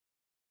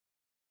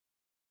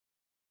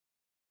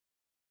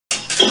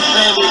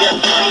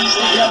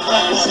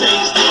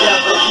stays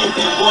together.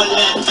 Even one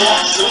that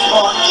walks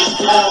apart just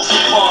falls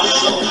apart.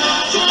 So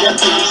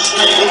together we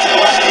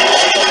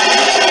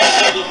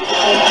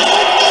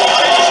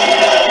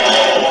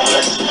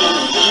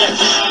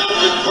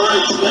the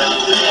birds left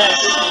the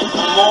nest.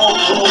 I'm all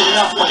grown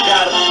up, I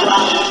got a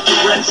problem with the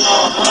rest.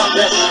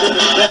 Best of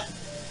the best.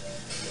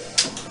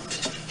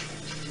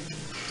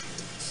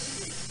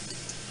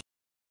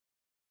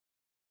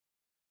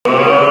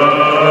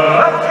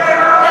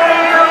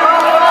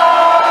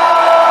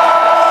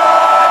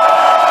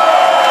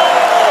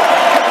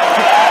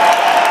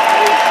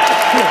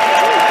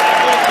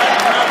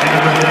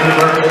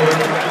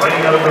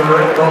 Fighting out of the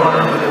red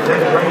corner with the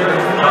 10th ringer,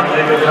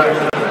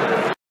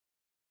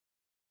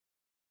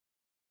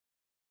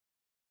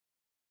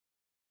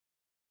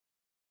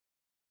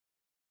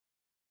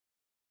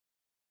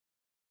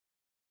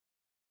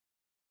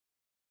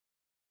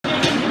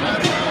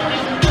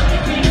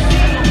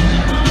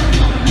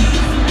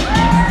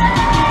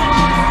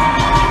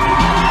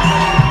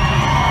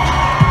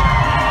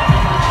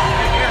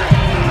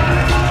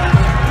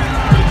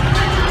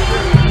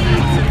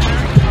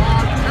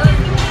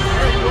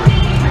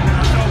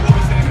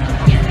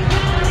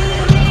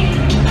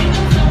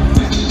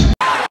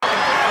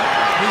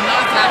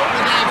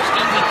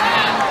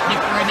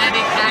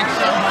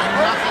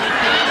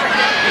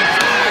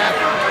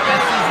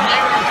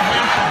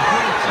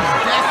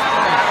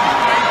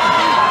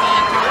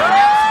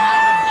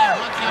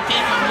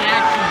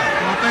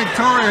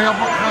 Tori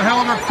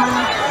held her cool,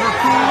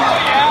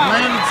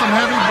 landed some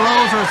heavy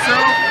blows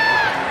herself,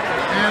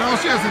 and all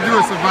she has to do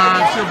is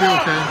survive. She'll be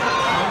okay.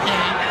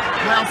 Okay.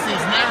 Well,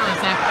 Cisneros,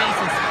 that face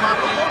is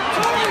puffy.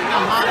 She's taking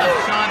a lot of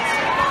shots.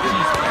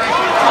 She's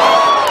pressured.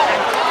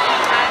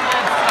 And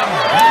some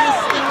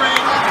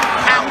blistering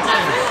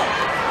counters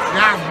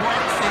that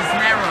work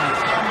Cisneros.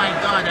 Oh my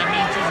God! I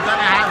mean, she's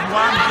gonna have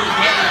one big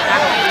headache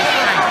after this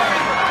fight,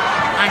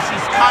 and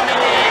she's coming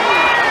in,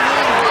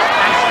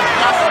 and she's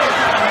just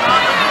looking a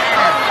lot of.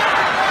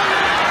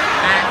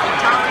 And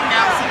Tori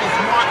Nelson is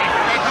more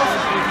effective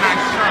with her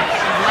shots.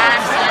 She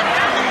lands them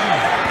clean.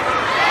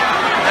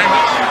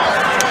 And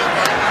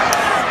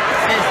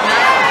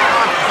Cisneros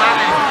got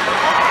balance.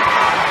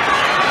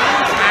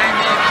 And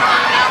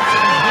Tori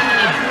Nelson is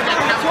doing a good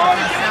account of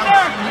herself.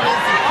 She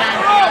knows the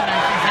champion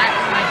and she's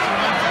acting like she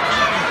wants to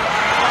keep it.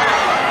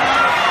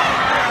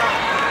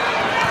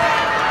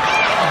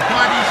 A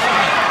body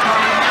shot.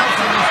 Tori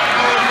Nelson is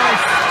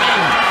almost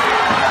safe.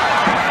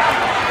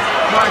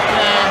 But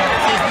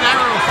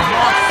Cisneros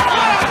walks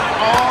into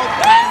all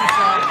kinds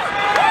of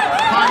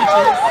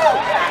punches,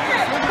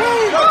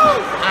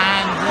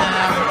 and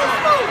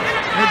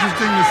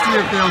Interesting to see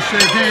if they'll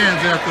shake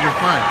hands after the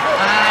fight.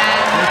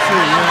 Let's see,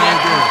 yeah, they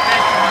do.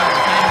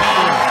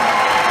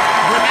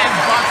 Women's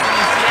boxing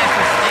is here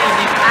to stay.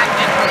 They've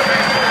acted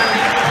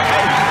professionally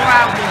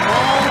throughout the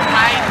whole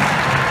fight,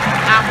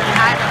 and we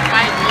had a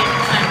fight,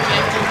 ladies and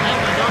gentlemen.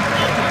 You don't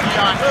need to be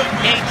on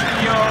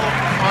HBO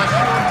or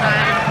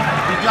Showtime.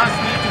 You just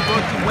need to go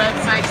to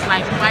websites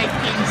like Fight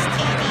Kings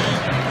TV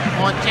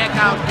or check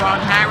out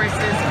Ron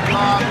Harris's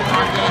blog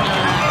or the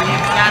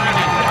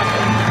Examiner.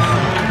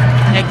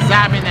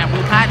 Examiner.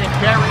 We've had a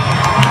very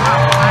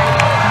tough fight,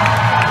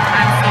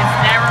 and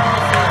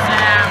Cisneros is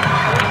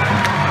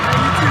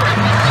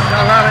Got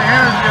a lot of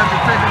energy after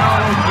taking all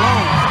those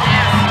blows.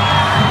 yes,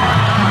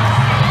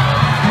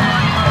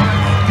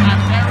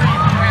 I'm very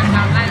impressed.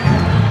 I like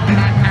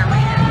that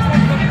career.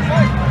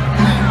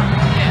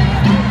 Yeah.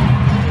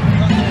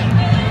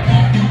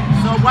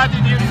 So what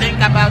did you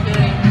think about the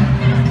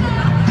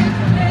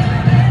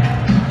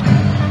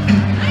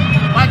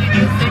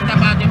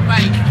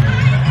fight?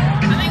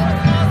 I think it was a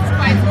close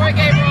fight. Tori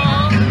gave her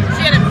all.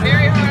 She had a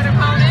very hard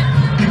opponent.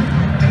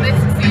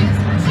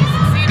 She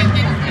succeeded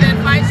in that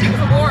fight. She was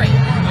a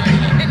warrior.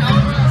 And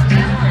overall, she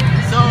was a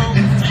warrior. So,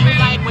 do you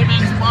like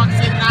women's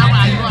boxing now?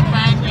 Are you a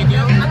fan? You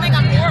do? I think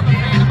I'm more of a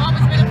fan. I've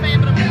always been a fan,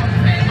 but I'm more of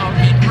a fan.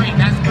 Okay, great.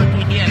 That's good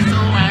to hear. So,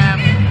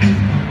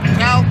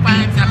 tell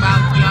fans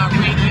about your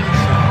radio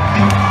show.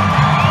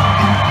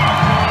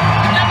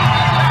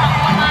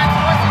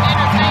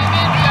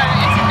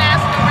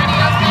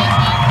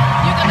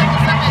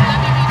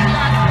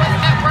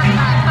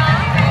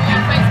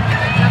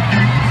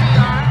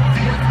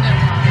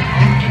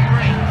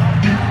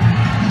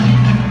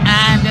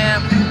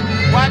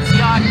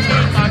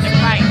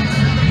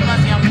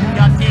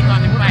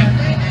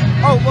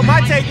 Oh, well, my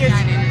take is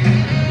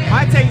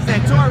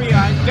that Tori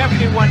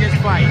definitely won this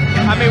fight.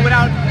 I mean,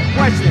 without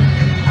question.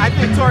 I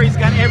think Tori's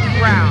got every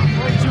round.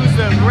 She was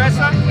the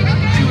aggressor,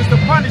 she was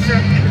the punisher,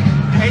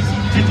 and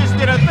she just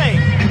did her thing.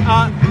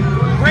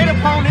 Great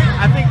opponent.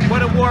 I think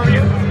what a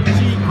warrior.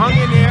 She hung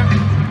in there,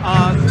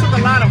 took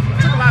a lot of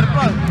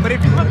blood. But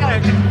if you look at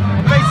her,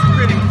 her face is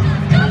pretty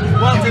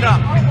welted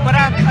up. But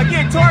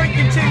again, Tori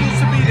continues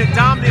to be the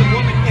dominant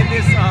woman in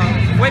this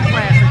weight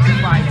class that she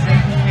fights.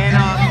 And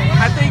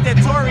I think that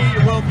Tori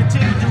will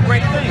continue to do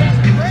great things.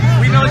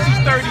 We know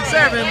she's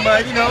 37,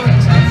 but you know.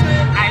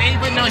 I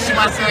didn't even know she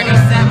was 37,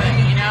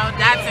 you know.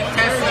 That's a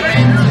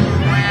testament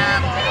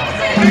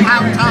to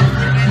how tough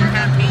women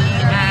can be.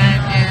 And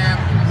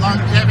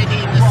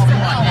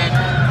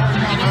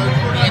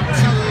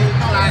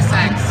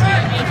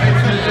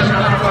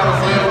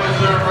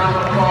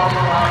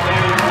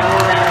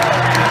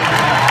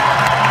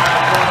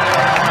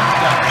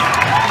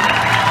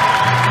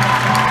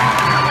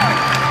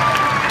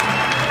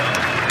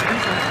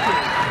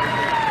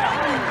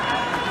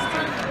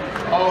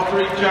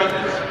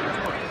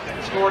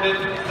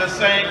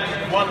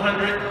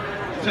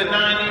 100 to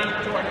 90.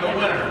 The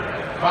winner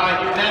by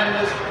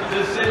unanimous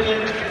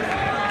decision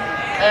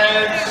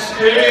and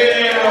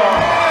still.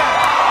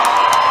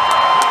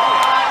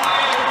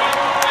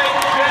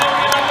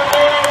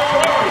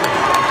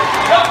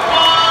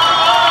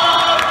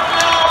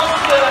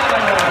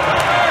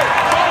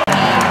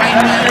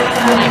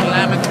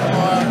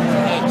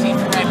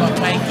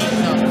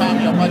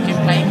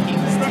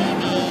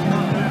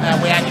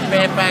 We're at the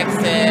Fairfax,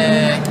 the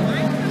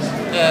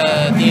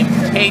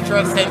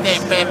Patriot Center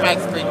in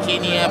Fairfax,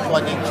 Virginia for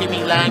the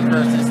Jimmy Lang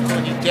versus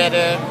Tony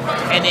Jeter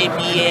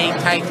NABA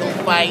title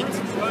fight.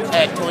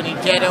 Tony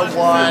Jeter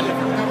won,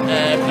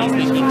 he's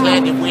been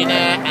declared the winner,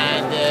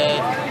 and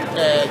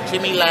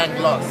Jimmy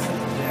Lang lost.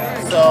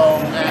 So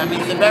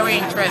it's a very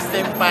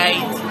interesting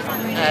fight.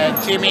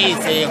 Jimmy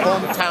is a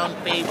hometown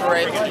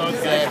favorite,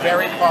 he's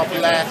very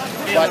popular,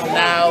 but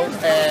now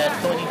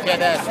Tony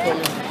Jeter has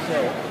stolen the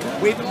show.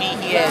 With me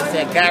here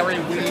is Gary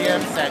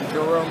Williams and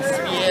Jerome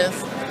Spears.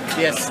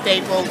 They're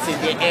staples in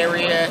the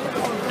area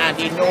and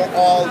they know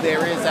all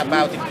there is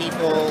about the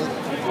people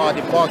or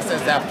the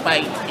boxers that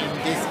fight in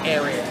this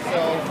area.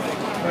 So,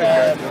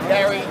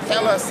 Gary,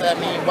 tell us,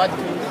 what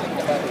do you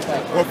think about the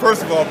fight? Well,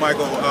 first of all,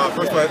 Michael,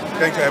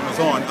 thanks for having us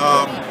on.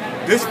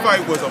 This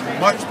fight was a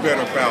much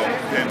better bout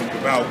than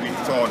the bout we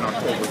saw in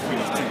October between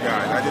these two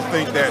guys. I just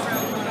think that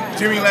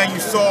Jimmy Lang, you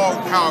saw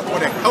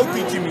what a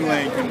healthy Jimmy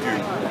Lang can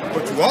do.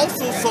 But you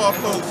also saw,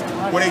 folks,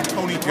 what a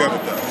Tony Jeter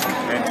does.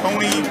 And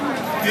Tony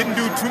didn't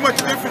do too much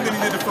different than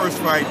he did the first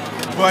fight,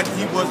 but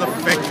he was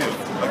effective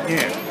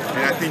again.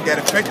 And I think that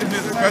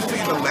effectiveness, especially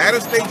in the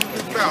latter stages of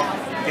this bout,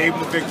 gave him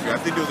the victory. I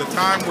think there was a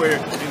time where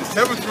in the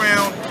 7th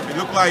round, it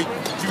looked like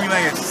Jimmy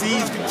Lang had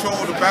seized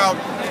control of the bout,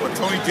 but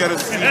Tony Jeter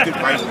seized it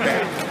right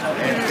back.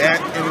 And that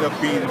ended up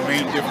being the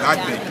main difference, I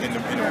think, in the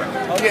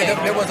round. Yeah,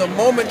 there was a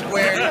moment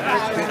where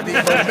the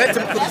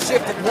momentum could have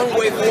shifted one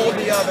way or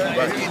the other.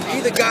 Right. And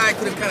either guy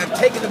could have kind of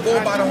taken the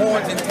bull by the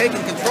horns and taken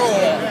control.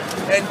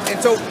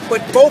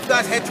 But both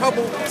guys had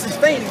trouble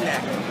sustaining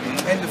that.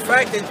 And the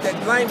fact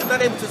that Lang was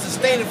not able to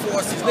sustain it for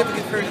a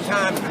significant period of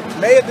time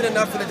may have been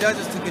enough for the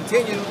judges to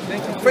continue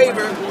to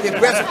favor the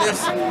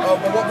aggressiveness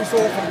of what we saw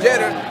from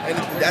Jeter, and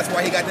that's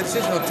why he got the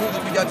decision on 2 of the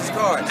 3 judges'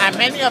 cards. And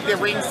many of the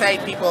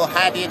ringside people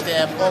had it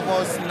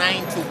almost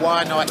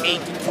 9-1 or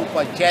 8-2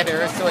 for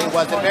Jeter, so it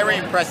was a very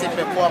impressive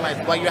performance.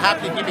 But you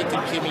have to give it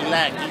to Jimmy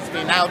Lang. He's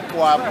been out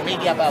for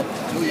maybe about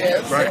 2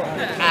 years, right?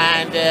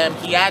 And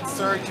he had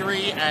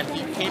surgery, and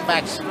he came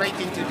back straight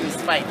into this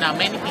fight. Now,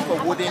 many people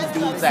wouldn't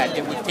do that.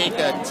 They would take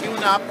a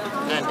tune-up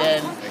and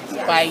then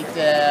fight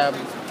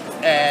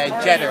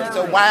Jeter.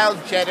 So while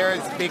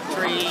Jeter's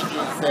victory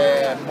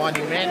is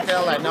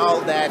monumental and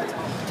all that,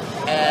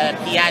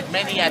 he had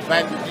many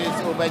advantages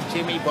over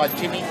Jimmy, but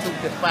Jimmy took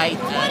the fight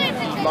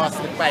and he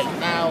lost the fight.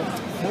 Now,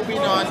 moving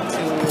on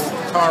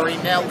to Tori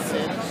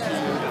Nelson,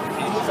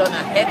 she's done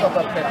a heck of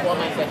a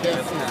performance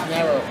against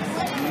Cisneros.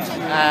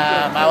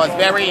 I was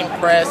very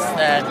impressed,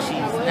 and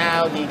she's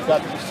now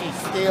she's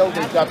still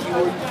the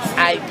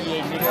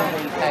WIBA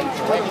middleweight title.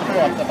 What do you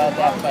thought about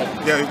that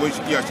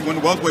fight? She won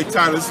the welterweight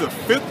title. This is her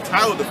 5th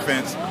title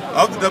defense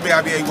of the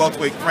WIBA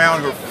welterweight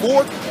crown, her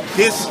 4th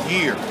this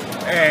year.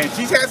 And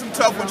she's had some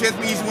tough ones. She had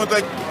some easy ones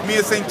like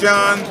Mia St.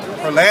 John.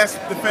 Her last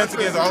defense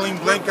against Arlene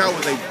Blankout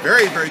was a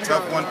very, very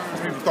tough one.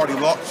 People thought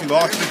she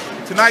lost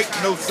it. Tonight,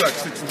 no such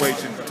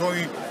situation.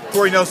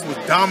 Tori Nelson was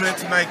dominant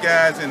tonight,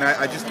 guys, and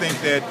I just think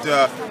that,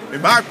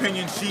 in my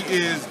opinion, she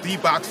is the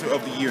boxer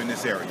of the year in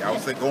this area. I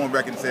would say go on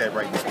record and say that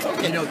right now.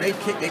 You know, they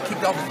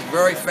kicked off at a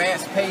very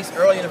fast pace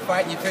early in the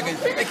fight, and you figure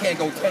they can't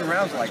go 10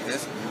 rounds like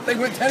this. They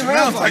went 10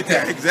 rounds like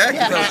that. Exactly.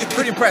 Yeah, so it's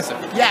pretty impressive.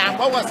 Yeah, and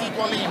what was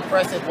equally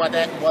impressive was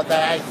that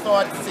I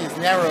thought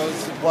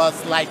Cisneros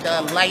was like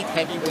a light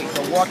heavyweight,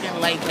 a walking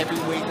light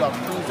heavyweight or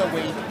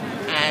cruiserweight,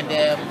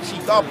 and she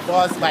got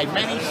buzzed by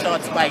many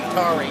shots by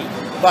Tori.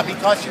 But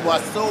because she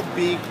was so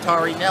big,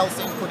 Tori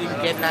Nelson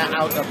couldn't get her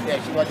out of there.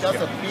 She was just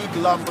a big,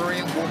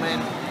 lumbering woman,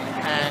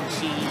 and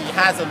she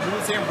has a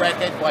losing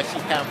record, but she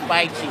can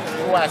fight. She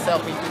threw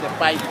herself into the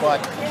fight, but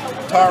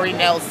Tori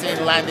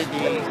Nelson landed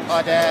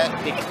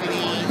the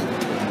clean,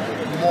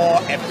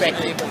 more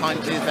effective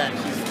punches, and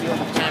she's still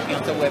the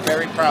champion. So we're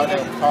very proud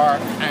of her.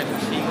 And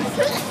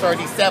she's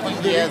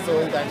 37 years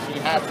old, and she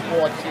has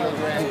 4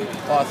 children,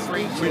 or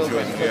 3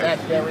 children. So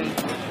that's very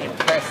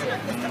impressive.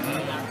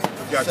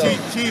 Yeah,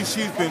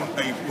 she's been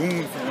a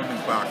boon for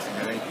women's boxing.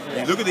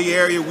 You look at the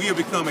area, we have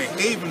become a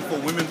haven for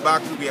women's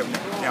boxing. We have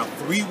now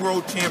 3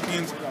 world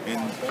champions in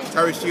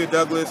Tyreshia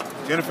Douglas,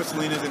 Jennifer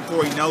Salinas, and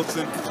Tori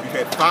Nelson. We've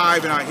had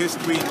 5 in our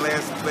history in the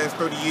last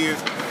 30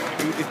 years.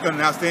 He's done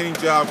an outstanding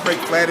job. Craig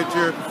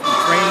Flatiger,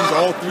 who trains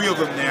all 3 of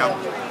them now.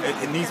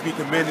 It needs to be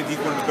commended. He's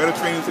one of the better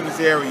trainers in this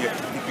area.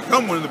 He's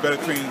become one of the better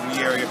trainers in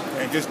the area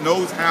and just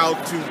knows how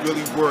to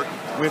really work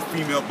with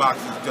female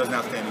boxers. He does an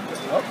outstanding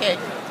job. Okay.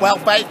 Well,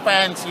 fight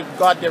fans, you've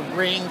got the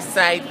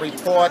ringside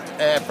report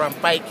from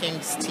Fight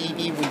Kings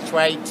TV. We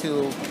try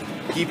to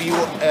give you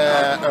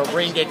a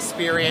ring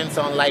experience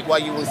on like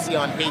what you will see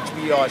on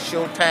HBO or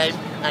Showtime.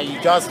 And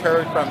you just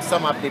heard from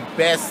some of the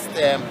best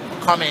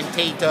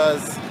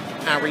commentators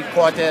and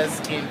reporters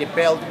in the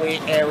Beltway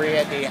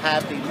area. They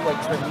do a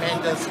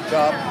tremendous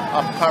job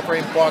of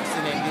covering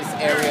boxing in this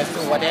area,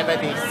 so whatever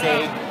they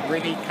say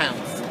really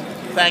counts.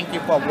 Thank you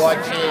for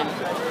watching.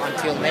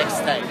 Until next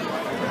time.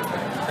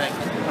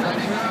 Thank you.